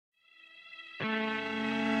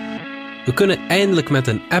We kunnen eindelijk met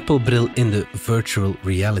een Apple-bril in de virtual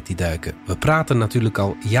reality duiken. We praten natuurlijk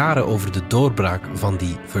al jaren over de doorbraak van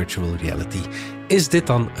die virtual reality. Is dit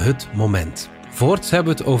dan het moment? Voorts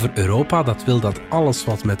hebben we het over Europa. Dat wil dat alles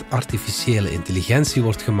wat met artificiële intelligentie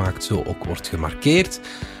wordt gemaakt, zo ook wordt gemarkeerd.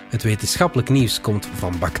 Het wetenschappelijk nieuws komt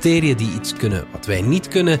van bacteriën die iets kunnen wat wij niet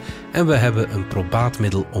kunnen. En we hebben een probaat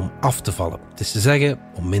middel om af te vallen. Het is te zeggen,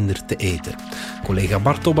 om minder te eten. Collega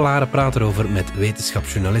Bart Tobbelaren praat erover met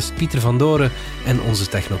wetenschapsjournalist Pieter van Doren en onze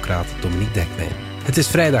technocraat Dominique Dekmijn. Het is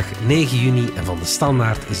vrijdag 9 juni en van de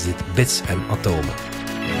Standaard is dit Bits en Atomen.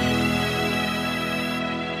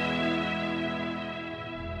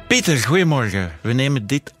 Pieter, goedemorgen. We nemen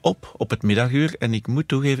dit op het middaguur en ik moet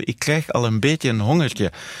toegeven, ik krijg al een beetje een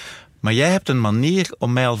hongertje. Maar jij hebt een manier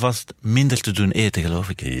om mij alvast minder te doen eten, geloof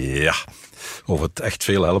ik. Ja, of het echt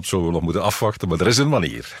veel helpt, zullen we nog moeten afwachten, maar er is een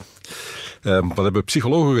manier. Wat hebben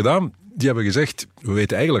psychologen gedaan? Die hebben gezegd, we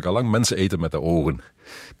weten eigenlijk al lang, mensen eten met de ogen.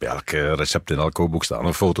 Bij elk recept in elk kookboek staat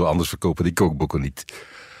een foto, anders verkopen die kookboeken niet.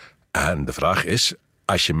 En de vraag is,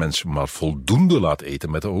 als je mensen maar voldoende laat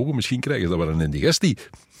eten met de ogen, misschien krijgen ze dan wel een indigestie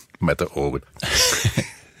met de ogen.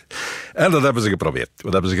 En dat hebben ze geprobeerd.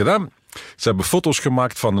 Wat hebben ze gedaan? Ze hebben foto's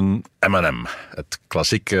gemaakt van een M&M. Het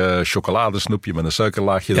klassieke chocoladesnoepje met een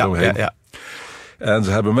suikerlaagje eromheen. Ja. En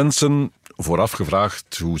ze hebben mensen vooraf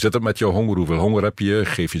gevraagd, hoe zit het met jouw honger? Hoeveel honger heb je?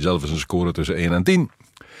 Geef jezelf eens een score tussen 1 en 10.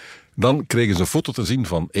 Dan kregen ze een foto te zien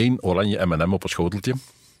van 1 oranje M&M op een schoteltje.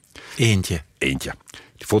 Eentje.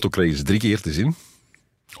 Die foto kregen ze 3 keer te zien.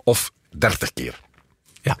 Of 30 keer.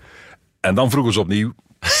 Ja. En dan vroegen ze opnieuw,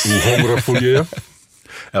 hoe hongerig voel je je?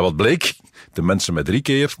 En wat bleek? De mensen met 3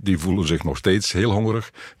 keer, die voelen zich nog steeds heel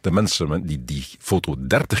hongerig. De mensen die foto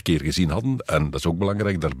 30 keer gezien hadden, en dat is ook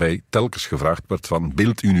belangrijk, daarbij telkens gevraagd werd van,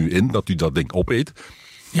 beeld u nu in dat u dat ding opeet.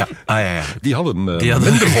 Ja. Die hadden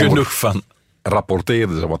minder genoeg van.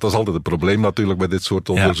 Rapporteerden ze, want dat is altijd het probleem natuurlijk bij dit soort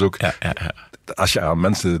onderzoek. Ja. Als je aan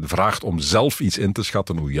mensen vraagt om zelf iets in te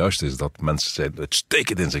schatten, hoe juist is dat? Mensen zijn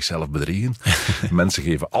uitstekend in zichzelf bedriegen. Mensen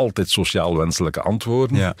geven altijd sociaal wenselijke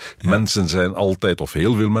antwoorden. Ja. Mensen zijn altijd, of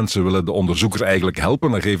heel veel mensen willen de onderzoeker eigenlijk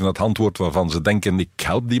helpen en geven het antwoord waarvan ze denken, ik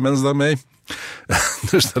help die mens daarmee.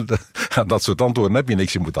 Dus dat soort antwoorden heb je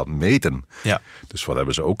niks, je moet dat meten. Ja. Dus wat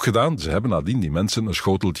hebben ze ook gedaan? Ze hebben nadien die mensen een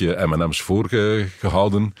schoteltje M&M's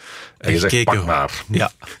voorgehouden en gezegd, pak maar.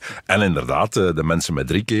 Ja. En inderdaad, de mensen met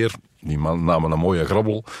 3 keer, die namen een mooie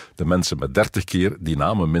grabbel. De mensen met 30 keer, die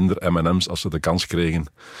namen minder M&M's als ze de kans kregen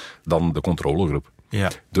dan de controlegroep. Ja.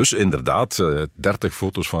 Dus inderdaad, 30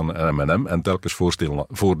 foto's van een M&M en telkens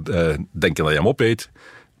denken dat je hem opeet,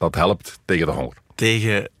 dat helpt tegen de honger.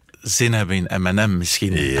 Tegen zin hebben in M&M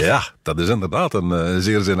misschien. Ja, dat is inderdaad een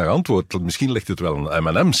zeer zinnig antwoord. Misschien ligt het wel aan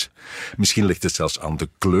M&M's. Misschien ligt het zelfs aan de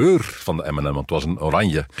kleur van de M&M, want het was een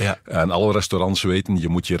oranje. Ja. En alle restaurants weten, je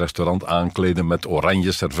moet je restaurant aankleden met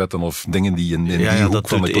oranje servetten of dingen die in die hoek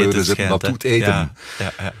van de kleuren zitten. Dat doet eten.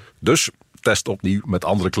 Ja. Dus test opnieuw met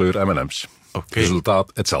andere kleur M&M's. Okay.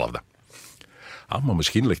 Resultaat hetzelfde. Maar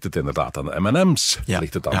misschien ligt het inderdaad aan de M&M's.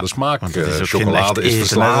 Ligt het aan de smaak. Chocolade is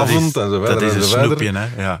verslavend. Dat is een snoepje,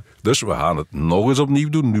 hè? Ja. Dus we gaan het nog eens opnieuw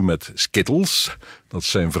doen. Nu met Skittles. Dat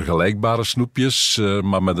zijn vergelijkbare snoepjes,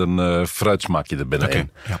 maar met een fruitsmaakje erbinnenin.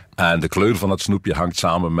 Okay, ja. En de kleur van het snoepje hangt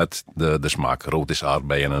samen met de smaak. Rood is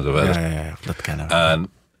aardbeien en zo verder. Ja, dat kennen we. En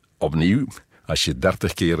opnieuw, als je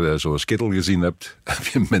 30 keer zo'n Skittle gezien hebt, heb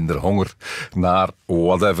je minder honger naar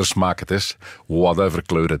whatever smaak het is, whatever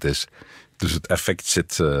kleur het is. Dus het effect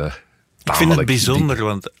zit ik vind het bijzonder, diep.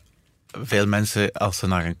 Want veel mensen, als ze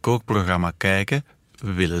naar een kookprogramma kijken,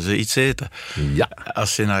 willen ze iets eten. Ja.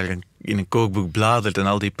 Als je in een kookboek bladert en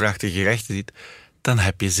al die prachtige gerechten ziet, dan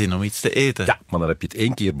heb je zin om iets te eten. Ja, maar dan heb je het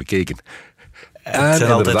 1 keer bekeken. Het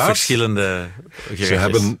zijn altijd verschillende gerechtjes. Ze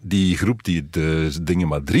hebben die groep die de dingen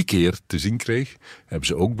maar 3 keer te zien kreeg, hebben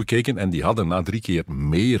ze ook bekeken en die hadden na 3 keer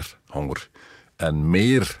meer honger. En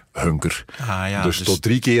meer hunker. Dus tot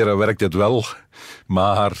 3 keer werkt het wel.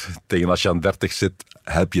 Maar tegen als je aan 30 zit,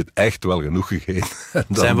 heb je het echt wel genoeg gegeten. Dan,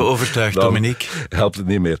 zijn we overtuigd, Dominique? Helpt het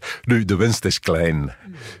niet meer. Nu, de winst is klein.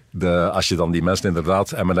 Als je dan die mensen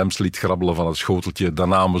inderdaad M&M's liet grabbelen van het schoteltje, dan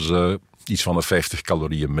namen ze iets van de 50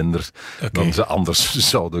 calorieën minder dan ze anders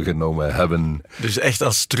zouden genomen hebben. Dus echt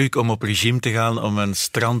als truc om op regime te gaan, om een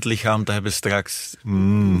strandlichaam te hebben straks?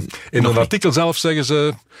 In een artikel zelf zeggen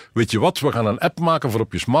ze, weet je wat, we gaan een app maken voor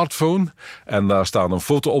op je smartphone en daar staat een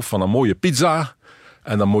foto op van een mooie pizza.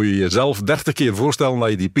 En dan moet je jezelf 30 keer voorstellen dat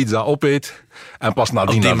je die pizza opeet en pas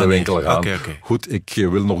nadien naar de winkel gaan. Okay. Goed, ik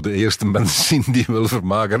wil nog de eerste mensen zien die wil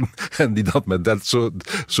vermageren en die dat met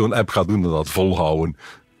zo'n app gaat doen en dat volhouden.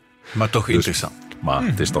 Maar toch interessant. Maar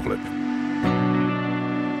het is toch leuk.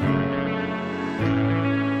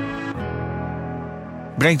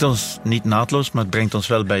 brengt ons niet naadloos, maar het brengt ons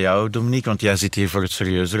wel bij jou, Dominique, want jij zit hier voor het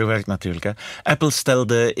serieuzere werk natuurlijk. Hè. Apple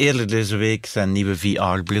stelde eerder deze week zijn nieuwe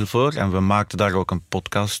VR-bril voor en we maakten daar ook een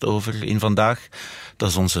podcast over in vandaag. Dat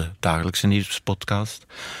is onze dagelijkse nieuwspodcast.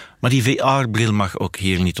 Maar die VR-bril mag ook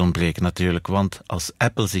hier niet ontbreken natuurlijk, want als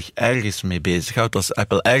Apple zich ergens mee bezighoudt, als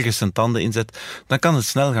Apple ergens zijn tanden inzet, dan kan het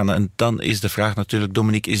snel gaan. En dan is de vraag natuurlijk,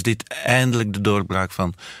 Dominique, is dit eindelijk de doorbraak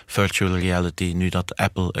van virtual reality, nu dat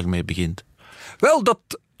Apple ermee begint? Wel, dat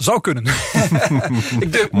zou kunnen.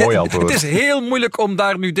 Mooi antwoord. Het is heel moeilijk om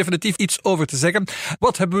daar nu definitief iets over te zeggen.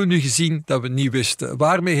 Wat hebben we nu gezien dat we niet wisten?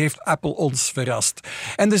 Waarmee heeft Apple ons verrast?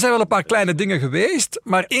 En er zijn wel een paar kleine dingen geweest,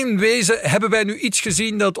 maar in wezen hebben wij nu iets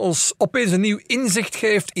gezien dat ons opeens een nieuw inzicht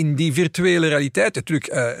geeft in die virtuele realiteit.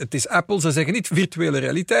 Natuurlijk, het is Apple, ze zeggen niet virtuele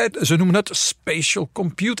realiteit, ze noemen het spatial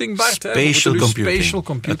computing, Bart. Spatial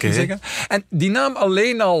computing zeggen. En die naam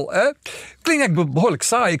alleen al klinkt eigenlijk behoorlijk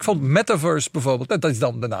saai. Ik vond metaverse bijvoorbeeld, dat is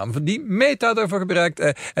dan de naam van die Meta daarvoor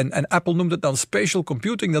gebruikt. En Apple noemt het dan spatial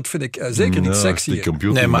computing. Dat vind ik zeker niet sexy.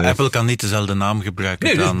 Nee, maar Apple kan niet dezelfde naam gebruiken.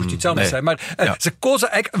 Nee, dat moet iets anders zijn. Maar ze kozen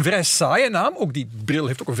eigenlijk een vrij saaie naam. Ook die bril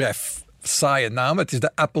heeft ook een vrij saaie naam. Het is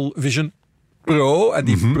de Apple Vision Pro. En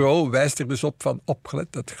die Pro wijst er dus op van opgelet.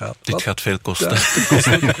 Dit gaat veel kosten.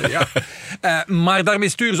 Maar daarmee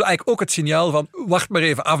sturen ze eigenlijk ook het signaal van wacht maar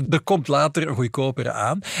even af, er komt later een goedkopere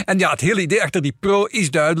aan. En ja, het hele idee achter die Pro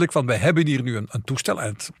is duidelijk van wij hebben hier nu een toestel.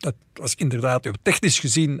 En dat was inderdaad, technisch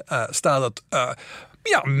gezien staat het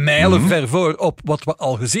mijlenver voor op wat we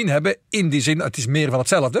al gezien hebben. In die zin, het is meer van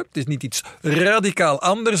hetzelfde. Het is niet iets radicaal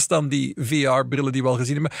anders dan die VR-brillen die we al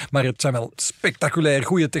gezien hebben. Maar het zijn wel spectaculair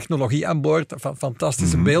goede technologie aan boord.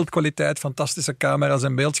 Fantastische beeldkwaliteit, fantastische camera's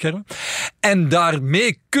en beeldschermen. En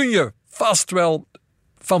daarmee kun je vast wel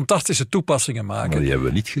fantastische toepassingen maken. Maar die hebben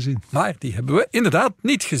we niet gezien. Maar die hebben we inderdaad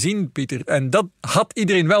niet gezien, Pieter. En dat had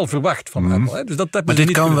iedereen wel verwacht van Apple. Hè? Dus dat maar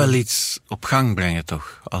dit kan wel iets op gang brengen,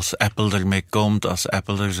 toch? Als Apple ermee komt, als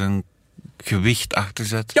Apple er zijn gewicht achter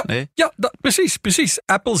zet. Precies.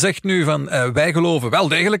 Apple zegt nu van wij geloven wel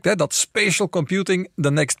degelijk dat spatial computing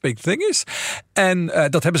the next big thing is. En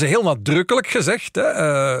dat hebben ze heel nadrukkelijk gezegd.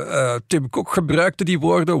 Tim Cook gebruikte die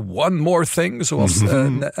woorden one more thing.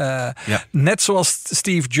 Net zoals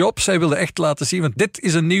Steve Jobs. Hij wilde echt laten zien, want dit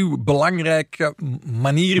is een nieuw belangrijke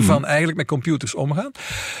manier van eigenlijk met computers omgaan.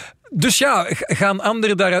 Dus ja, gaan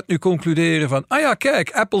anderen daaruit nu concluderen van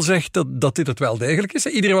kijk, Apple zegt dat dit het wel degelijk is.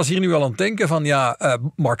 Iedereen was hier nu al aan het denken van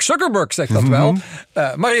Mark Zuckerberg zegt dat wel,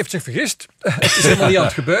 maar hij heeft zich vergist. Het is helemaal niet aan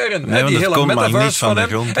het gebeuren. Nee, die hele metaverse van hem.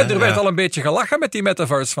 Grond, en er werd al een beetje gelachen met die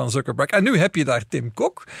metaverse van Zuckerberg. En nu heb je daar Tim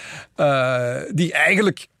Cook, die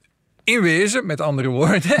eigenlijk in wezen, met andere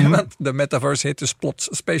woorden, want de metaverse heet dus plots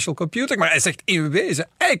spatial computing, maar hij zegt in wezen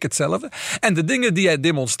eigenlijk hetzelfde. En de dingen die hij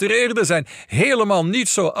demonstreerde zijn helemaal niet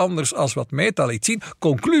zo anders als wat Meta liet zien.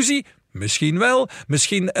 Conclusie, misschien wel.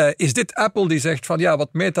 Misschien is dit Apple die zegt van wat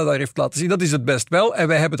Meta daar heeft laten zien, dat is het best wel. En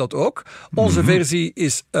wij hebben dat ook. Onze versie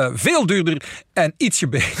is veel duurder en ietsje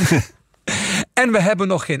beter. En we hebben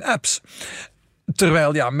nog geen apps.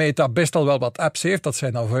 Terwijl Meta best al wel wat apps heeft. Dat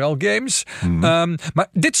zijn dan vooral games. Maar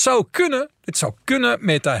dit zou kunnen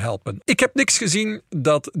Meta helpen. Ik heb niks gezien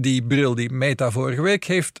dat die bril die Meta vorige week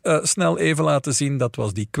heeft snel even laten zien. Dat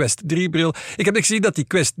was die Quest 3 bril. Ik heb niks gezien dat die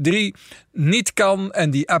Quest 3 niet kan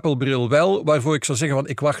en die Apple bril wel. Waarvoor ik zou zeggen van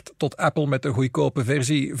ik wacht tot Apple met een goedkope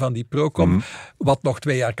versie van die Pro komt. Wat nog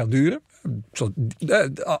 2 jaar kan duren.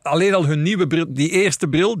 Alleen al hun nieuwe bril, die eerste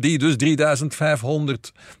bril, die dus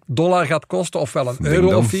 $3.500 gaat kosten, ofwel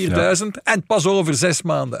 €1 of 4.000, en pas over 6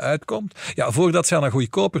 maanden uitkomt. Voordat ze aan een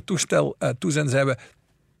goedkoper toestel toe zijn we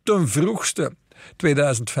ten vroegste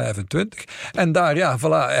 2025. En daar,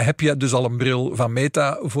 heb je dus al een bril van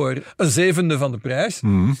Meta voor een 7e van de prijs.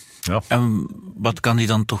 Ja. En wat kan die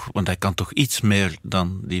dan toch, want hij kan toch iets meer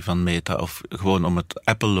dan die van Meta, of gewoon om het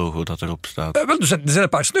Apple-logo dat erop staat? Er zijn een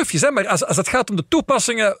paar snufjes, maar als het gaat om de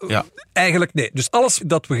toepassingen, eigenlijk nee. Dus alles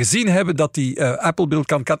dat we gezien hebben, dat die Apple-bril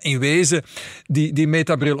kan in wezen, die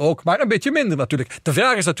Meta-bril ook, maar een beetje minder natuurlijk. De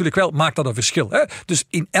vraag is natuurlijk wel, maakt dat een verschil? Hè? Dus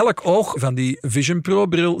in elk oog van die Vision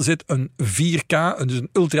Pro-bril zit een 4K, dus een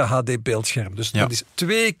Ultra HD beeldscherm. Dus dat is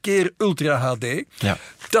 2 keer Ultra HD. Ja.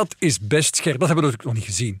 Dat is best scherp. Dat hebben we natuurlijk nog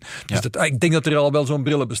niet gezien. Dus ik denk dat er al wel zo'n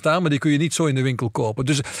brillen bestaan, maar die kun je niet zo in de winkel kopen.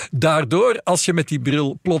 Dus daardoor, als je met die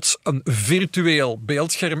bril plots een virtueel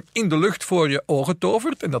beeldscherm in de lucht voor je ogen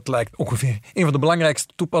tovert, en dat lijkt ongeveer een van de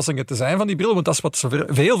belangrijkste toepassingen te zijn van die bril, want dat is wat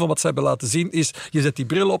veel van wat ze hebben laten zien, is je zet die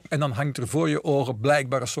bril op en dan hangt er voor je ogen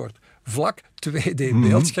blijkbaar een soort vlak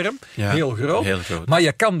 2D-beeldscherm. Heel groot. Maar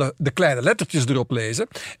je kan de kleine lettertjes erop lezen.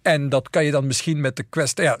 En dat kan je dan misschien met de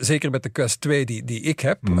Quest, zeker met de Quest 2 die ik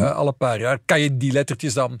heb, al een paar jaar, kan je die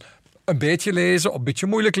lettertjes dan een beetje lezen of een beetje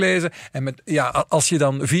moeilijk lezen. En als je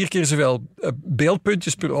dan 4 keer zoveel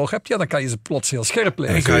beeldpuntjes per oog hebt, dan kan je ze plots heel scherp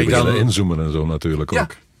lezen. En ga je dan inzoomen en zo natuurlijk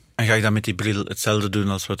ook. En ga je dan met die bril hetzelfde doen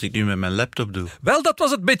als wat ik nu met mijn laptop doe? Wel, dat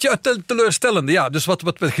was het beetje teleurstellende. Ja, dus wat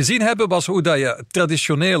we gezien hebben was hoe dat je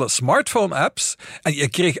traditionele smartphone-apps... En je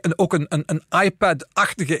kreeg ook een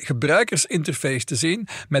iPad-achtige gebruikersinterface te zien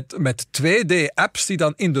met 2D-apps die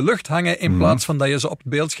dan in de lucht hangen in plaats van dat je ze op het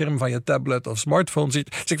beeldscherm van je tablet of smartphone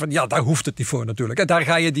ziet. Zeg van, ja, daar hoeft het niet voor natuurlijk. Daar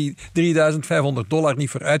ga je die $3.500 niet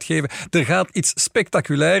voor uitgeven. Er gaat iets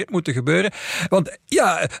spectaculair moeten gebeuren. Want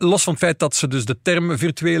ja, los van het feit dat ze dus de term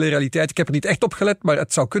virtuele realiteit, ik heb er niet echt op gelet, maar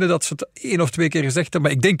het zou kunnen dat ze het 1 of 2 keer gezegd hebben,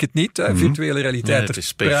 maar ik denk het niet. Virtuele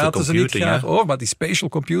realiteit, daar praten ze niet graag over, maar die spatial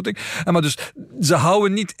computing. Maar dus ze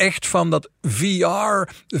houden niet echt van dat VR,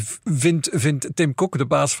 vindt Tim Cook, de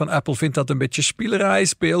baas van Apple, vindt dat een beetje spielerij,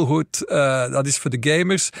 speelgoed, dat is voor de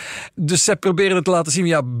gamers. Dus zij proberen het te laten zien,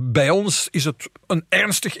 ja, bij ons is het een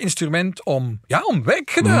ernstig instrument om werk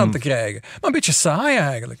gedaan te krijgen. Maar een beetje saai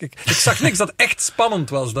eigenlijk. Ik zag niks dat echt spannend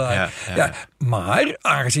was daar. Ja, maar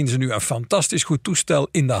aangezien ze nu een fantastisch goed toestel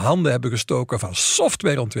in de handen hebben gestoken van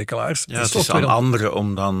softwareontwikkelaars. Ja, het is aan anderen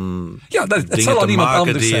om dan het zal aan iemand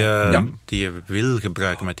anders zijn. Die je wil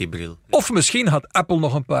gebruiken met die bril. Of misschien had Apple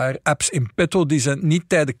nog een paar apps in petto die ze niet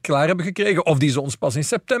tijdig klaar hebben gekregen, of die ze ons pas in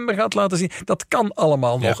september gaat laten zien. Dat kan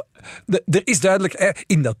allemaal nog. Er is duidelijk,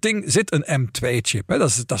 in dat ding zit een M2-chip.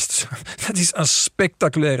 Dat is een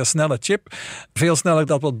spectaculaire snelle chip. Veel sneller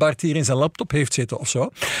dan wat Bart hier in zijn laptop heeft zitten of zo.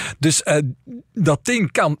 Dus dat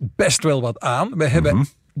ding kan best wel wat aan. We hebben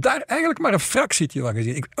daar eigenlijk maar een fractietje van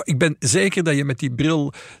gezien. Ik ben zeker dat je met die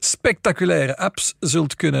bril spectaculaire apps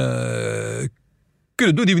zult kunnen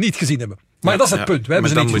doen die we niet gezien hebben. Maar dat is het punt. We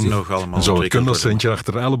hebben ze niet gezien. Nog allemaal zou het kunnen als eentje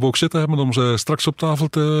achter de elleboog zitten hebben om ze straks op tafel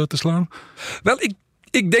te slaan? Wel,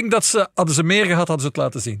 ik denk dat hadden ze meer gehad, hadden ze het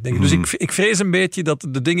laten zien. Dus ik vrees een beetje dat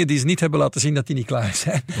de dingen die ze niet hebben laten zien, dat die niet klaar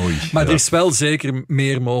zijn. Maar er is wel zeker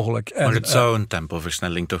meer mogelijk. Maar het zou een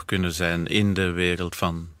tempoversnelling toch kunnen zijn in de wereld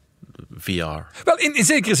van VR. Wel, in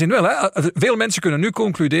zekere zin wel. Hè. Veel mensen kunnen nu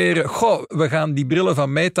concluderen, we gaan die brillen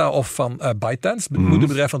van Meta of van ByteDance, het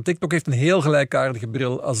moederbedrijf van TikTok, heeft een heel gelijkaardige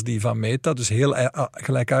bril als die van Meta, dus heel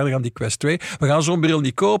gelijkaardig aan die Quest 2. We gaan zo'n bril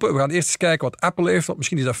niet kopen, we gaan eerst eens kijken wat Apple heeft, want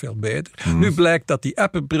misschien is dat veel beter. Nu blijkt dat die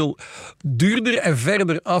Apple-bril duurder en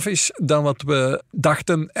verder af is dan wat we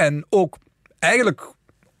dachten en ook eigenlijk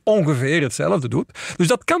ongeveer hetzelfde doet. Dus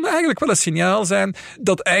dat kan eigenlijk wel een signaal zijn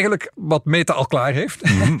dat eigenlijk wat Meta al klaar heeft,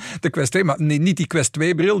 de Quest 2, maar niet die Quest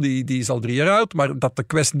 2 bril, die is al 3 jaar oud, maar dat de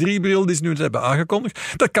Quest 3 bril die ze nu hebben aangekondigd,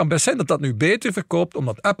 dat kan best zijn dat dat nu beter verkoopt,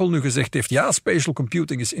 omdat Apple nu gezegd heeft, ja, spatial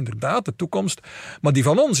computing is inderdaad de toekomst, maar die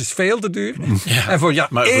van ons is veel te duur. En voor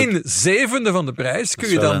 1/7 van de prijs kun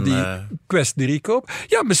je dan die Quest 3 kopen.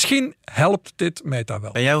 Ja, misschien helpt dit Meta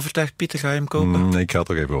wel. Ben jij overtuigd, Pieter? Ga je hem kopen? Nee, ik ga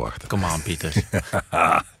toch even wachten. Kom aan, Pieter.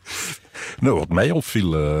 Nou, wat mij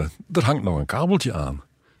opviel, er hangt nog een kabeltje aan.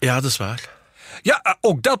 Ja, dat is waar. Ja,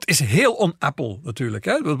 ook dat is heel on-Apple natuurlijk.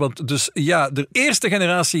 Hè? Want dus de eerste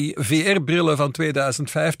generatie VR-brillen van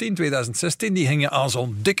 2015, 2016, die hingen aan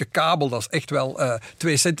zo'n dikke kabel. Dat is echt wel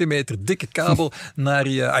 2 centimeter dikke kabel.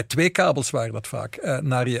 Naar 2 kabels waren dat vaak.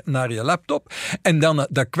 Naar je laptop. En dan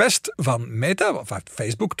de Quest van Meta, of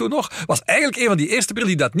Facebook toen nog, was eigenlijk een van die eerste brillen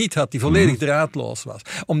die dat niet had. Die volledig draadloos was.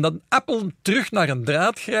 Omdat Apple terug naar een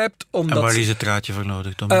draad grijpt. En waar is het draadje voor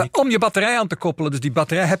nodig, Dominique? Om je batterij aan te koppelen. Dus die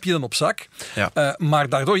batterij heb je dan op zak. Ja. Maar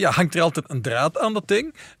daardoor hangt er altijd een draad aan dat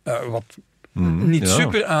ding, wat niet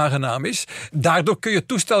super aangenaam is. Daardoor kun je het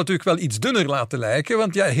toestel natuurlijk wel iets dunner laten lijken,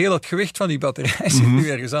 want heel het gewicht van die batterij zit nu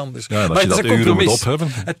ergens anders. Ja, maar het is een compromis.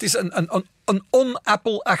 Het is een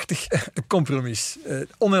on-Apple-achtig compromis.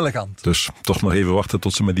 Onelegant. Dus toch nog even wachten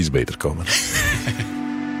tot ze met iets beter komen.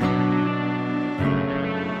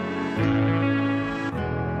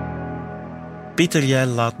 Pieter, jij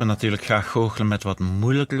laat me natuurlijk graag goochelen met wat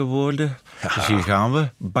moeilijkere woorden. Ja. Dus hier gaan we.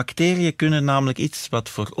 Bacteriën kunnen namelijk iets wat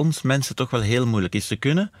voor ons mensen toch wel heel moeilijk is. Ze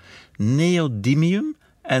kunnen neodymium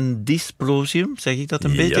en dysprosium, zeg ik dat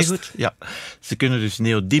een beetje goed? Ja. Ze kunnen dus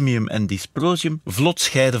neodymium en dysprosium vlot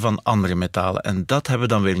scheiden van andere metalen. En dat hebben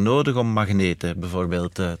we dan weer nodig om magneten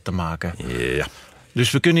bijvoorbeeld te maken. Ja.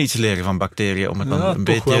 Dus we kunnen iets leren van bacteriën om het dan een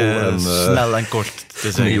beetje snel en kort te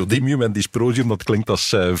zeggen. Neodymium en dysprosium, dat klinkt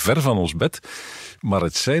als ver van ons bed. Maar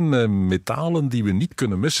het zijn metalen die we niet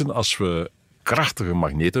kunnen missen als we krachtige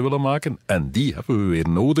magneten willen maken. En die hebben we weer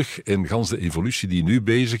nodig in gans de evolutie die nu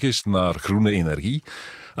bezig is naar groene energie.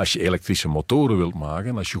 Als je elektrische motoren wilt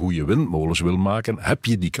maken, als je goede windmolens wilt maken, heb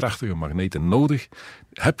je die krachtige magneten nodig.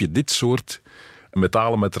 Heb je dit soort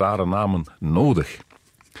metalen met rare namen nodig.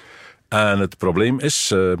 En het probleem is,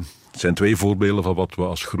 het zijn 2 voorbeelden van wat we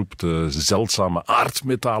als groep de zeldzame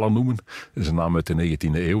aardmetalen noemen. Dat is een naam uit de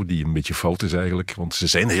 19e eeuw die een beetje fout is eigenlijk, want ze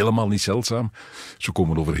zijn helemaal niet zeldzaam. Ze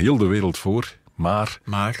komen over heel de wereld voor, maar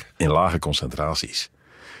in lage concentraties.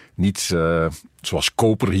 Niet zoals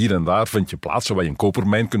koper hier en daar vind je plaatsen waar je een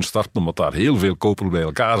kopermijn kunt starten, omdat daar heel veel koper bij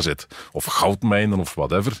elkaar zit. Of goudmijnen of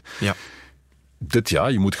whatever. Ja.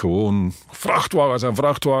 Je moet gewoon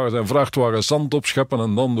vrachtwagens zand opscheppen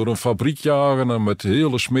en dan door een fabriek jagen en met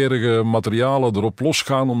hele smerige materialen erop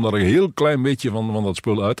losgaan om daar een heel klein beetje van dat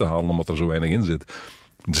spul uit te halen, omdat er zo weinig in zit.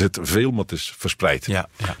 Er zit veel, maar het is verspreid. Ja.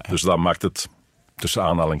 Dus dat maakt het tussen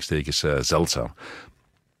aanhalingstekens zeldzaam.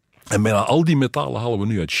 En bijna al die metalen halen we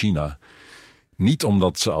nu uit China. Niet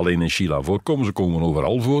omdat ze alleen in China voorkomen, ze komen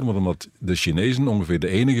overal voor, maar omdat de Chinezen ongeveer de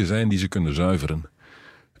enige zijn die ze kunnen zuiveren.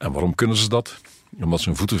 En waarom kunnen ze dat? Omdat ze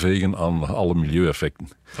hun voeten vegen aan alle milieueffecten.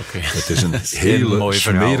 Okay. Het is een hele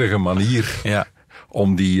smerige manier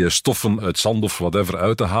om die stoffen uit zand of whatever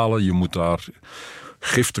uit te halen. Je moet daar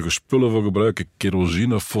giftige spullen voor gebruiken.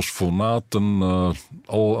 Kerosine, fosfonaten,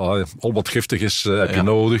 al wat giftig is heb je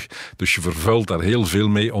nodig. Dus je vervuilt daar heel veel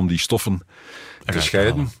mee om die stoffen te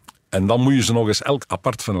scheiden. En dan moet je ze nog eens elk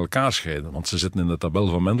apart van elkaar scheiden. Want ze zitten in de tabel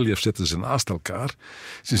van Mendeleev zitten ze naast elkaar.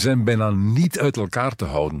 Ze zijn bijna niet uit elkaar te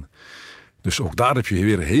houden. Dus ook daar heb je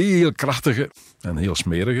weer heel krachtige en heel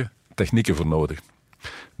smerige technieken voor nodig.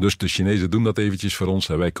 Dus de Chinezen doen dat eventjes voor ons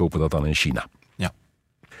en wij kopen dat dan in China. Ja.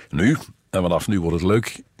 Nu, en vanaf nu wordt het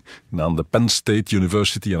leuk, aan de Penn State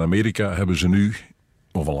University in Amerika hebben ze nu,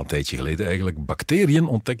 of al een tijdje geleden eigenlijk, bacteriën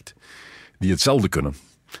ontdekt die hetzelfde kunnen.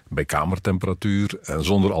 Bij kamertemperatuur en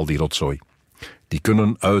zonder al die rotzooi. Die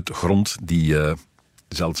kunnen uit grond die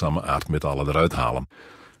zeldzame aardmetalen eruit halen.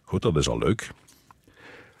 Goed, dat is al leuk.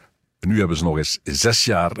 Nu hebben ze nog eens 6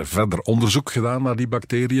 jaar verder onderzoek gedaan naar die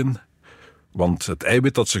bacteriën. Want het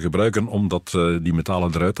eiwit dat ze gebruiken om die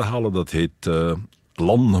metalen eruit te halen, dat heet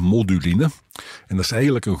lanmoduline. En dat is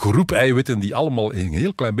eigenlijk een groep eiwitten die allemaal een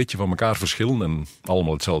heel klein beetje van elkaar verschillen en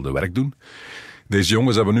allemaal hetzelfde werk doen. Deze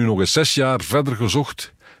jongens hebben nu nog eens 6 jaar verder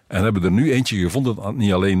gezocht en hebben er nu eentje gevonden dat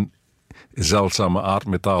niet alleen zeldzame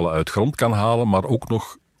aardmetalen uit grond kan halen, maar ook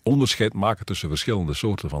nog onderscheid maken tussen verschillende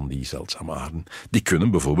soorten van die zeldzame aarden. Die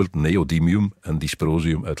kunnen bijvoorbeeld neodymium en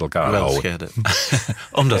dysprosium uit elkaar houden. Scheiden.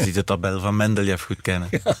 Omdat die de tabel van Mendeleev goed kennen.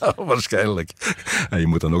 Ja, waarschijnlijk. En je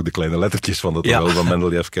moet dan ook de kleine lettertjes van de tabel van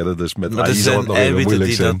Mendeleev kennen, dus met AI zal het nog even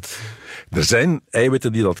moeilijk zijn. Er zijn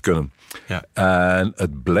eiwitten die dat kunnen. Ja. En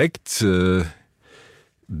het blijkt,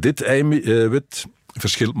 dit eiwit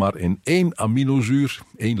verschilt maar in 1 aminozuur,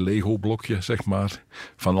 1 Lego-blokje, zeg maar,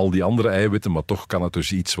 van al die andere eiwitten, maar toch kan het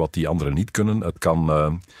dus iets wat die anderen niet kunnen. Het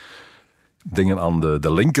kan dingen aan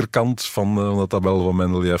de linkerkant van de tabel van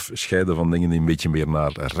Mendeleev scheiden van dingen die een beetje meer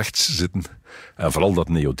naar rechts zitten. En vooral dat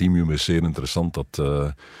neodymium is zeer interessant,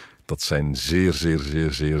 dat zijn zeer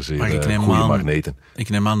goede magneten. Ik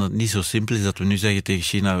neem aan dat het niet zo simpel is dat we nu zeggen tegen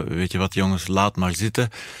China, weet je wat jongens, laat maar zitten.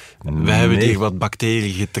 We hebben hier wat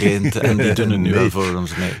bacteriën getraind en die doen het nu wel voor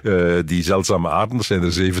ons mee. Die zeldzame aarden, er zijn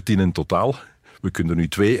er 17 in totaal. We kunnen nu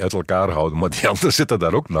 2 uit elkaar houden, maar die anderen zitten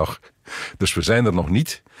daar ook nog. Dus we zijn er nog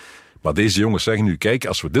niet. Maar deze jongens zeggen nu, kijk,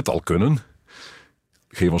 als we dit al kunnen,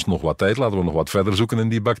 geef ons nog wat tijd, laten we nog wat verder zoeken in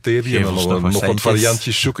die bacteriën. Nog wat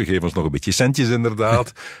variantjes zoeken, geef ons nog een beetje centjes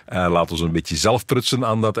inderdaad. Laat ons een beetje zelf prutsen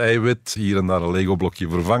aan dat eiwit. Hier en daar een Lego-blokje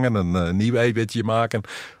vervangen, een nieuw eiwitje maken.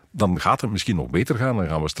 Dan gaat het misschien nog beter gaan. Dan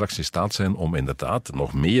gaan we straks in staat zijn om inderdaad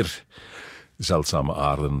nog meer zeldzame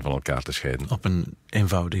aarden van elkaar te scheiden. Op een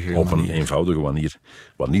eenvoudige manier.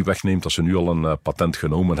 Wat niet wegneemt dat ze nu al een patent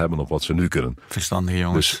genomen hebben op wat ze nu kunnen. Verstandige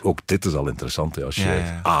jongens. Dus ook dit is al interessant. Hè. Als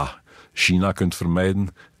je A, China kunt vermijden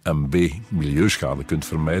en B, milieuschade kunt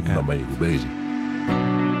vermijden, dan ben je goed bezig.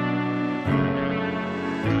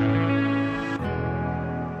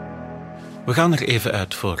 We gaan er even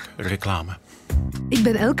uit voor reclame. Ik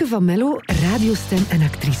ben Elke van Mello, radiostem en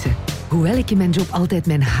actrice. Hoewel ik in mijn job altijd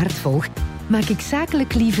mijn hart volg, maak ik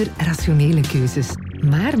zakelijk liever rationele keuzes.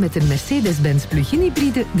 Maar met een Mercedes-Benz plug-in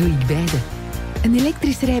hybride doe ik beide. Een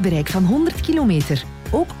elektrisch rijbereik van 100 kilometer.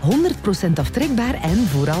 Ook 100% aftrekbaar en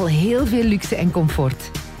vooral heel veel luxe en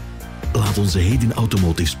comfort. Laat onze Heden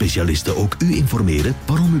Automotive specialisten ook u informeren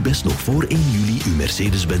waarom u best nog voor 1 juli uw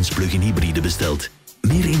Mercedes-Benz plug-in hybride bestelt.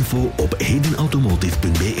 Meer info op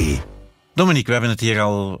hedenautomotive.be. Dominique, we hebben het hier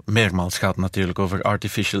al meermaals gehad natuurlijk over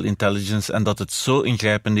artificial intelligence en dat het zo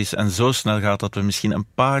ingrijpend is en zo snel gaat dat we misschien een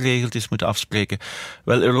paar regeltjes moeten afspreken.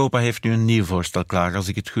 Wel, Europa heeft nu een nieuw voorstel klaar, als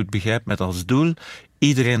ik het goed begrijp, met als doel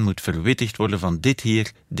Iedereen moet verwittigd worden van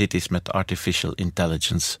dit is met artificial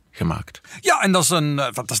intelligence gemaakt. Ja, en dat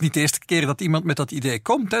is niet de eerste keer dat iemand met dat idee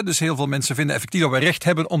komt. Hè. Dus heel veel mensen vinden effectief dat we recht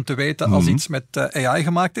hebben om te weten als iets met AI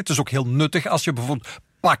gemaakt is. Het is ook heel nuttig als je bijvoorbeeld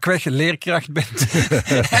pakweg leerkracht bent.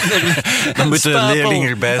 Dan moeten leerlingen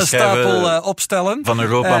erbij schrijven. Een stapel opstellen. Van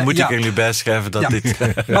Europa moet ik er nu bij schrijven dat dit...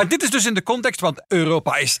 Maar dit is dus in de context, want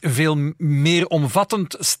Europa is veel meer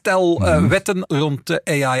omvattend stel wetten rond de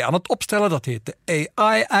AI aan het opstellen. Dat heet de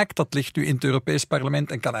AI Act. Dat ligt nu in het Europees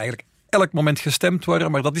Parlement en kan eigenlijk elk moment gestemd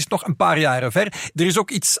worden, maar dat is nog een paar jaren ver. Er is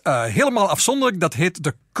ook iets helemaal afzonderlijk, dat heet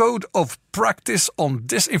de Code of Practice on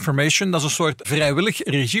Disinformation. Dat is een soort vrijwillig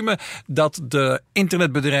regime dat de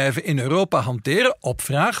internetbedrijven in Europa hanteren, op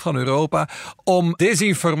vraag van Europa, om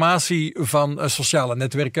desinformatie van sociale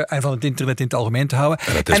netwerken en van het internet in het algemeen te houden.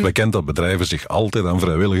 En het is bekend dat bedrijven zich altijd aan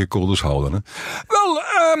vrijwillige codes houden. Hè? Wel,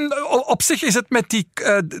 op zich is het met die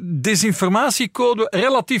desinformatiecode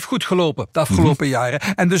relatief goed gelopen de afgelopen jaren.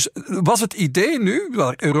 En dus was het idee nu,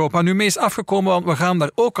 waar Europa nu mee is afgekomen, want we gaan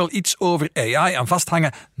daar ook al iets over AI aan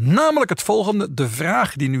vasthangen, namelijk het volgende, de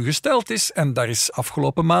vraag die nu gesteld is, en daar is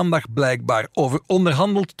afgelopen maandag blijkbaar over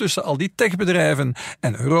onderhandeld tussen al die techbedrijven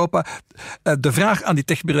en Europa. De vraag aan die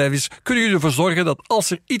techbedrijven is, kunnen jullie ervoor zorgen dat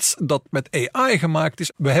als er iets dat met AI gemaakt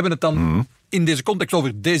is, we hebben het dan in deze context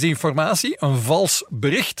over desinformatie, een vals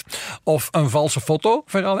bericht of een valse foto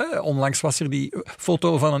vooral. Hè. Onlangs was er die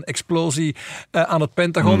foto van een explosie aan het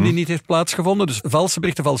Pentagon die niet heeft plaatsgevonden. Dus valse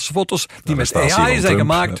berichten, valse foto's die met AI zijn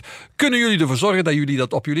gemaakt. Ja. Kunnen jullie ervoor zorgen dat jullie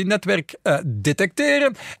dat op jullie netwerk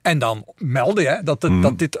detecteren en dan melden dat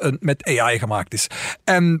dit met AI gemaakt is.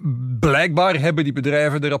 En blijkbaar hebben die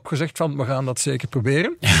bedrijven erop gezegd van we gaan dat zeker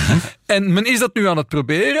proberen. En men is dat nu aan het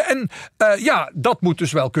proberen en dat moet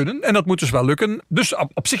dus wel kunnen en dat moet dus wel lukken. Dus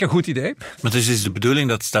op zich een goed idee. Maar het is dus de bedoeling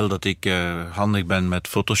dat stel dat ik handig ben met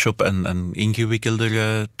Photoshop en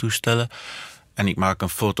ingewikkelder toestellen en ik maak een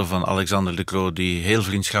foto van Alexander De Croo die heel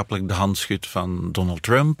vriendschappelijk de hand schudt van Donald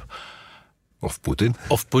Trump. Of Poetin.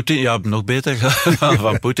 Of Poetin, ja, nog beter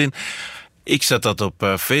van Poetin. Ik zet dat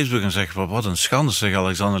op Facebook en zeg, wat een schande, zeg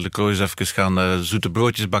Alexander De Croo is even gaan zoete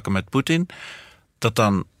broodjes bakken met Poetin. Dat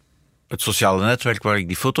dan het sociale netwerk waar ik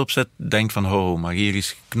die foto op zet, denkt van, maar hier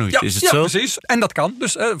is knoeit. Is het zo? Ja, precies. En dat kan.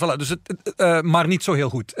 Dus, maar niet zo heel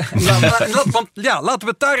goed. Laten we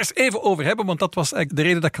het daar eens even over hebben, want dat was eigenlijk de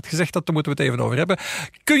reden dat ik had gezegd dat, daar moeten we het even over hebben.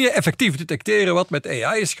 Kun je effectief detecteren wat met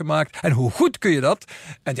AI is gemaakt? En hoe goed kun je dat?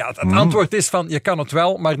 En ja, het antwoord is van, je kan het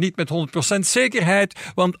wel, maar niet met 100% zekerheid,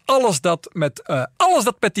 want alles dat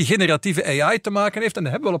met die generatieve AI te maken heeft, en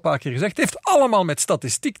dat hebben we al een paar keer gezegd, heeft allemaal met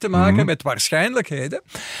statistiek te maken, met waarschijnlijkheden.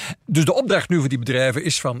 Dus de opdracht nu voor die bedrijven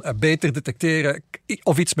is van beter detecteren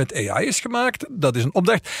of iets met AI is gemaakt. Dat is een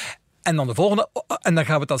opdracht. En dan de volgende, en daar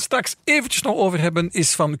gaan we het dan straks eventjes nog over hebben,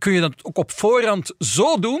 is van, kun je dat ook op voorhand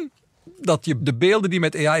zo doen dat de beelden die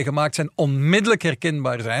met AI gemaakt zijn onmiddellijk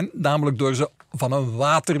herkenbaar zijn, namelijk door ze van een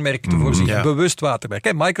watermerk te voorzien, een bewust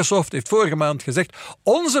watermerk. Microsoft heeft vorige maand gezegd,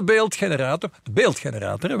 onze beeldgenerator,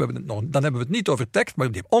 dan hebben we het niet over tekst, maar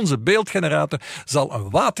onze beeldgenerator zal een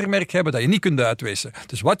watermerk hebben dat je niet kunt uitwissen.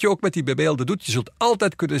 Dus wat je ook met die beelden doet, je zult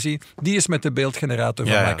altijd kunnen zien, die is met de beeldgenerator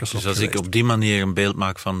van Microsoft Dus als geweest. ik op die manier een beeld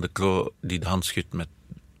maak van De Croo die de hand schudt met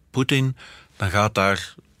Poetin, dan gaat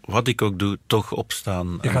daar, wat ik ook doe, toch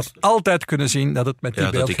opstaan. Je gaat altijd kunnen zien dat het met die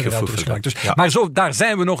beeldgenerator is gemaakt. Dus, maar daar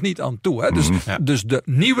zijn we nog niet aan toe. Hè. Dus de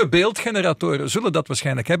nieuwe beeldgeneratoren zullen dat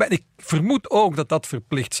waarschijnlijk hebben. En ik vermoed ook dat dat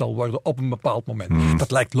verplicht zal worden op een bepaald moment.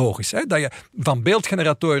 Dat lijkt logisch. Hè. Dat je van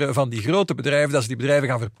beeldgeneratoren van die grote bedrijven, dat ze die bedrijven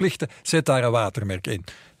gaan verplichten, zet daar een watermerk in.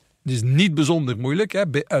 Het is niet bijzonder moeilijk. Hè.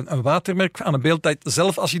 Een watermerk aan een beeld, dat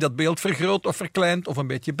zelf als je dat beeld vergroot of verkleint of een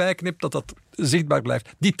beetje bijknipt, dat zichtbaar blijft.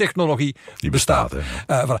 Die technologie bestaat.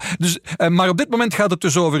 Voilà. Dus, maar op dit moment gaat het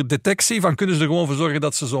dus over detectie. Van kunnen ze er gewoon voor zorgen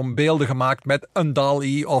dat ze zo'n beelden gemaakt met een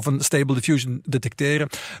DALL-E of een Stable Diffusion detecteren.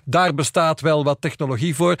 Daar bestaat wel wat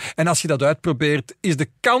technologie voor. En als je dat uitprobeert, is de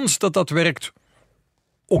kans dat dat werkt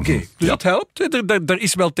oké. Dus dat helpt. Er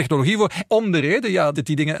is wel technologie voor. Om de reden dat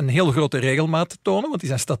die dingen een heel grote regelmaat tonen, want die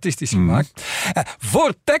zijn statistisch gemaakt.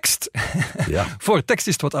 Voor tekst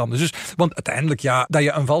is het wat anders. Dus, want uiteindelijk, dat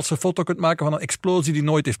je een valse foto kunt maken van een explosie die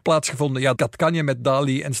nooit heeft plaatsgevonden, dat kan je met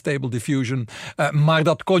DALL-E en Stable Diffusion. Maar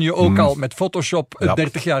dat kon je ook al met Photoshop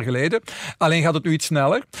 30 jaar geleden. Alleen gaat het nu iets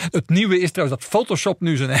sneller. Het nieuwe is trouwens dat Photoshop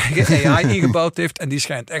nu zijn eigen AI ingebouwd heeft en die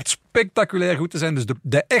schijnt echt spectaculair goed te zijn. Dus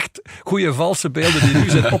de echt goede valse beelden die nu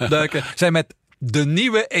zijn opduiken, zijn met de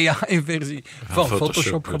nieuwe AI-versie van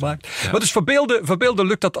Photoshop gemaakt. Ja. Maar dus voor beelden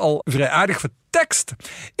lukt dat al vrij aardig. Voor tekst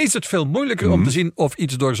is het veel moeilijker om te zien of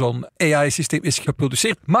iets door zo'n AI-systeem is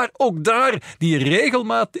geproduceerd. Maar ook daar, die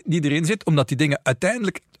regelmaat die erin zit, omdat die dingen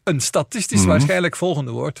uiteindelijk een statistisch waarschijnlijk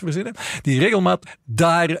volgende woord verzinnen. Die regelmaat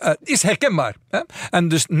daar is herkenbaar. Hè? En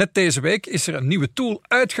dus net deze week is er een nieuwe tool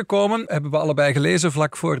uitgekomen. Hebben we allebei gelezen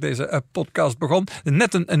vlak voor deze podcast begon.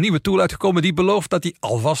 Net een nieuwe tool uitgekomen die belooft dat die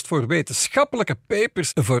alvast voor wetenschappelijke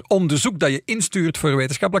papers, voor onderzoek dat je instuurt voor een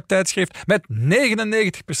wetenschappelijk tijdschrift, met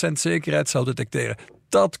 99% zekerheid zou detecteren.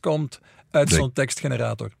 Dat komt uit zo'n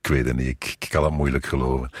tekstgenerator. Ik weet het niet, ik kan dat moeilijk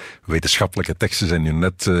geloven. Wetenschappelijke teksten zijn nu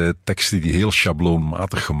net teksten die heel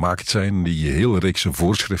schabloonmatig gemaakt zijn, die heel reekse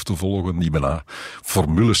voorschriften volgen, die bijna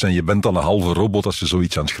formules zijn. Je bent dan een halve robot als je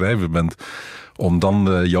zoiets aan het schrijven bent. Om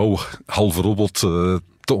dan jouw halve robot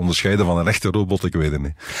te onderscheiden van een echte robot, ik weet het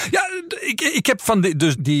niet. Ja, ik heb van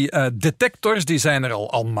die detectors, die zijn er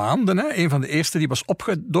al maanden. Hè. Een van de eerste die was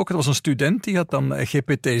opgedoken, dat was een student, die had dan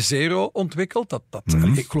GPT-0 ontwikkeld.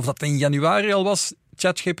 Ik geloof dat het in januari al was.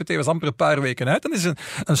 ChatGPT was amper een paar weken uit. Dan is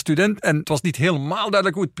een student, en het was niet helemaal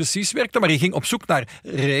duidelijk hoe het precies werkte, maar hij ging op zoek naar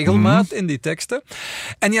regelmaat in die teksten.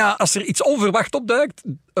 En ja, als er iets onverwacht opduikt,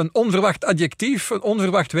 een onverwacht adjectief, een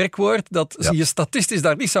onverwacht werkwoord, dat je statistisch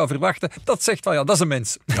daar niet zou verwachten, dat zegt van ja, dat is een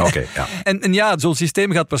mens. Okay, ja. En ja, zo'n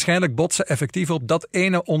systeem gaat waarschijnlijk botsen effectief op dat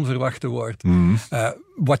ene onverwachte woord.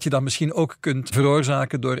 Wat je dan misschien ook kunt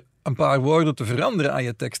veroorzaken door een paar woorden te veranderen aan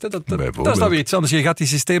je teksten. Dat is dan weer iets anders. Je gaat die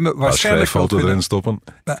systemen waarschijnlijk schrijffouten erin stoppen.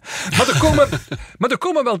 Maar er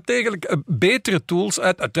komen wel degelijk betere tools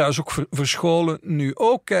uit. Trouwens ook voor scholen nu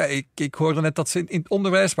ook. Ik hoorde net dat ze in het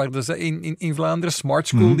onderwijs, waar ze in Vlaanderen Smart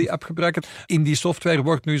School die app gebruiken. In die software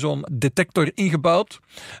wordt nu zo'n detector ingebouwd.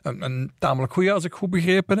 Een tamelijk goeie, als ik goed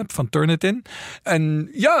begrepen heb, van Turnitin. En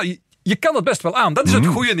ja, je kan het best wel aan. Dat is het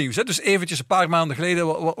goede nieuws. Hè. Dus eventjes een paar maanden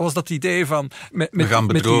geleden was dat idee van... We gaan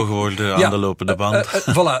bedrogen worden aan de lopende band.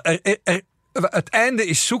 Voilà. Het einde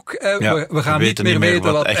is zoek. We gaan niet meer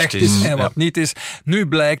weten wat echt is en wat niet is. Nu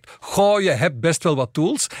blijkt, je hebt best wel wat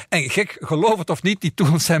tools. En gek, geloof het of niet, die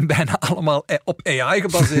tools zijn bijna allemaal op AI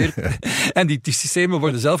gebaseerd. En die systemen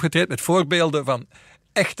worden zelf getraind met voorbeelden van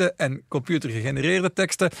echte en computergegenereerde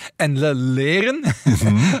teksten en leren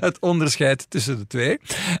het onderscheid tussen de twee.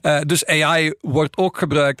 Dus AI wordt ook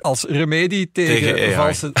gebruikt als remedie tegen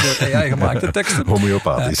valse door AI gemaakte teksten.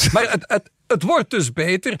 Homeopathisch. Maar het wordt dus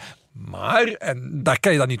beter. Maar, en daar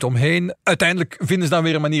kan je dan niet omheen, uiteindelijk vinden ze dan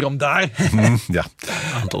weer een manier om daar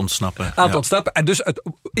aan te ontsnappen. En dus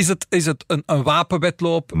is het een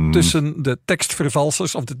wapenwedloop tussen de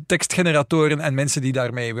tekstvervalsers of de tekstgeneratoren en mensen die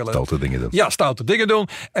daarmee willen... Stoute dingen doen. Ja, stoute dingen doen.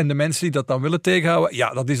 En de mensen die dat dan willen tegenhouden, ja,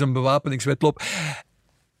 dat is een bewapeningswedloop.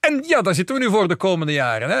 En ja, daar zitten we nu voor de komende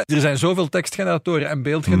jaren. Hè. Er zijn zoveel tekstgeneratoren en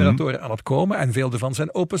beeldgeneratoren aan het komen. En veel daarvan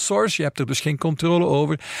zijn open source. Je hebt er dus geen controle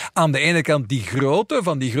over. Aan de ene kant die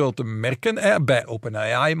grote merken. Hè. Bij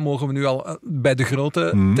OpenAI mogen we nu al bij de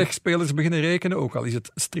grote tekstspelers beginnen rekenen. Ook al is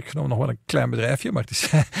het strikt genomen nog wel een klein bedrijfje. Maar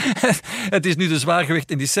het is nu de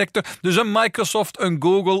zwaargewicht in die sector. Dus een Microsoft, een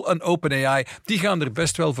Google, een OpenAI. Die gaan er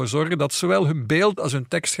best wel voor zorgen dat zowel hun beeld als hun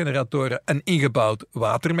tekstgeneratoren een ingebouwd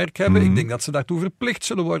watermerk hebben. Ik denk dat ze daartoe verplicht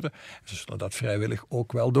zullen worden. Ze zullen dat vrijwillig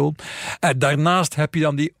ook wel doen. Daarnaast heb je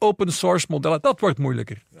dan die open source modellen. Dat wordt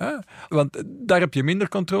moeilijker. Hè? Want daar heb je minder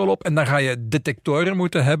controle op. En dan ga je detectoren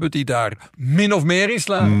moeten hebben die daar min of meer in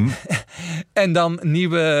slaan. En dan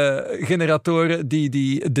nieuwe generatoren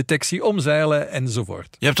die detectie omzeilen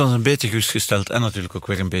enzovoort. Je hebt ons een beetje gerustgesteld en natuurlijk ook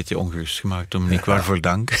weer een beetje ongerust gemaakt. Dominique, waarvoor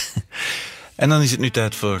dank. En dan is het nu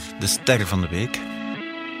tijd voor de ster van de week.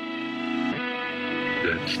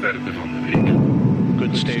 De ster van de week.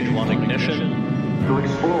 Good stage one ignition. To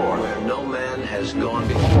explore where no man has gone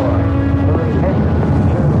before.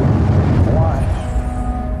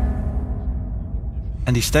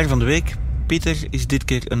 En die ster van de week, Pieter, is dit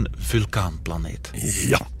keer een vulkaanplaneet.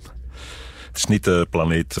 Ja. Het is niet de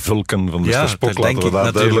planeet Vulcan van Mr. Spock, laten we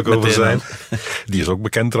daar duidelijk over zijn. Die is ook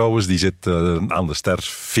bekend trouwens. Die zit aan de ster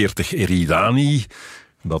 40 Eridani.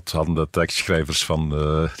 Dat hadden de tekstschrijvers van...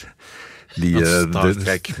 Star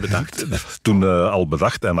Trek bedacht. Toen al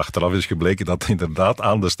bedacht en achteraf is gebleken dat inderdaad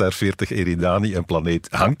aan de ster 40 Eridani een planeet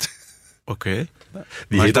hangt. Oké.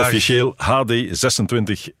 Die heet officieel HD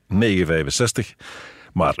 26965.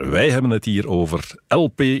 Maar wij hebben het hier over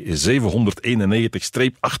LP 791-18D.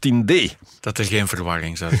 Dat er geen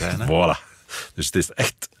verwarring zou zijn. Hè? Voilà. Dus het is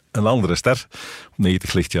echt een andere ster.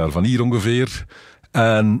 90 lichtjaar van hier ongeveer.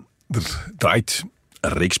 En er draait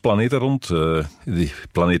een reeks planeten rond. Die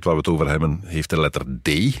planeet waar we het over hebben heeft de letter D.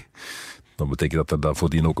 Dat betekent dat er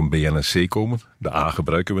voordien ook een B en een C komen. De A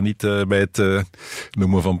gebruiken we niet bij het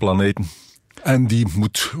noemen van planeten. En die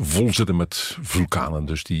moet vol zitten met vulkanen.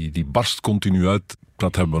 Dus die barst continu uit.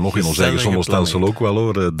 Dat hebben we nog in ons eigen zonnestelsel ook wel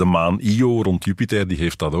hoor. De maan Io rond Jupiter, die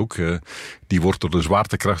heeft dat ook. Die wordt door de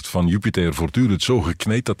zwaartekracht van Jupiter voortdurend zo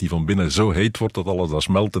gekneed dat die van binnen zo heet wordt dat alles dat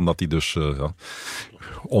smelt en dat die dus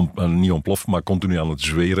niet ontploft, maar continu aan het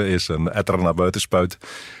zweren is en etter naar buiten spuit.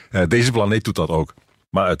 Deze planeet doet dat ook.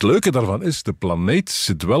 Maar het leuke daarvan is, de planeet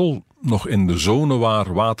zit wel nog in de zone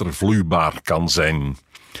waar water vloeibaar kan zijn.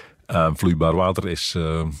 Vloeibaar water is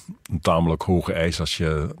een tamelijk hoge eis als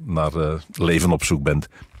je naar leven op zoek bent.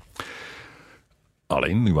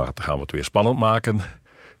 Alleen, nu gaan we het weer spannend maken.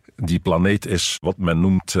 Die planeet is wat men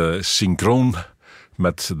noemt synchroon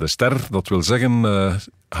met de ster. Dat wil zeggen,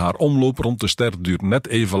 haar omloop rond de ster duurt net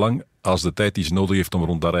even lang als de tijd die ze nodig heeft om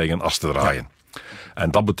rond haar eigen as te draaien. Ja.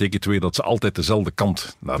 En dat betekent weer dat ze altijd dezelfde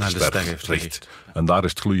kant naar de ster richt. En daar is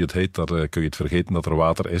het gloeiend heet, daar kun je het vergeten dat er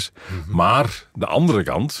water is. Mm-hmm. Maar de andere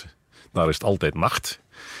kant, daar is het altijd nacht.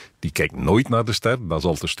 Die kijkt nooit naar de ster, dat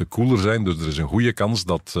zal het een stuk koeler zijn. Dus er is een goede kans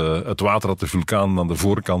dat het water dat de vulkaan aan de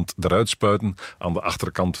voorkant eruit spuiten, aan de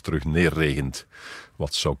achterkant terug neerregent.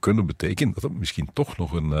 Wat zou kunnen betekenen dat het misschien toch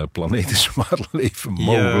nog een planeet is waar leven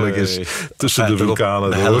mogelijk is tussen de vulkanen.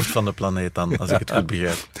 De helft van de planeet dan, als ik het goed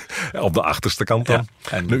begrijp. Op de achterste kant dan.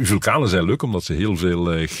 Ja, nu, vulkanen zijn leuk omdat ze heel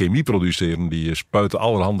veel chemie produceren. Die spuiten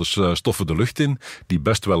allerhande stoffen de lucht in, die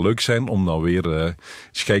best wel leuk zijn om dan weer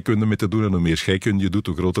scheikunde mee te doen. En hoe meer scheikunde je doet,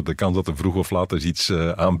 hoe groter de kans dat er vroeg of laat eens iets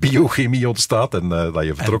aan biochemie ontstaat en dat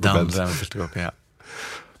je vertrokken bent. En dan zijn we vertrokken, ja.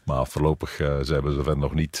 Maar voorlopig zijn we zover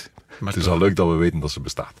nog niet. Maar het is al leuk dat we weten dat ze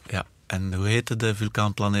bestaat. Ja, en hoe heette de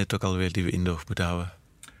vulkaanplaneet ook alweer die we in de oog moeten houden?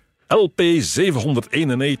 LP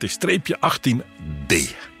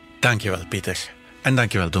 791-18D. Dankjewel, Pieter. En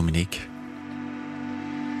dankjewel, Dominique.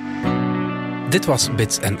 Dit was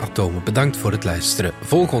Bits en Atomen. Bedankt voor het luisteren.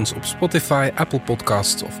 Volg ons op Spotify, Apple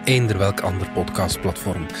Podcasts of eender welk ander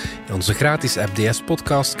podcastplatform. In onze gratis app DS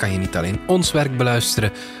Podcast kan je niet alleen ons werk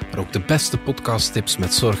beluisteren, maar ook de beste podcasttips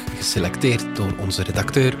met zorg geselecteerd door onze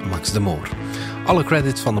redacteur Max de Moor. Alle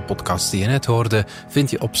credits van de podcast die je net hoorde vind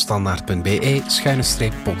je op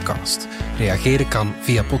standaard.be/podcast. Reageren kan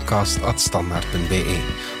via podcast@standaard.be.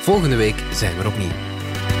 Volgende week zijn we er opnieuw.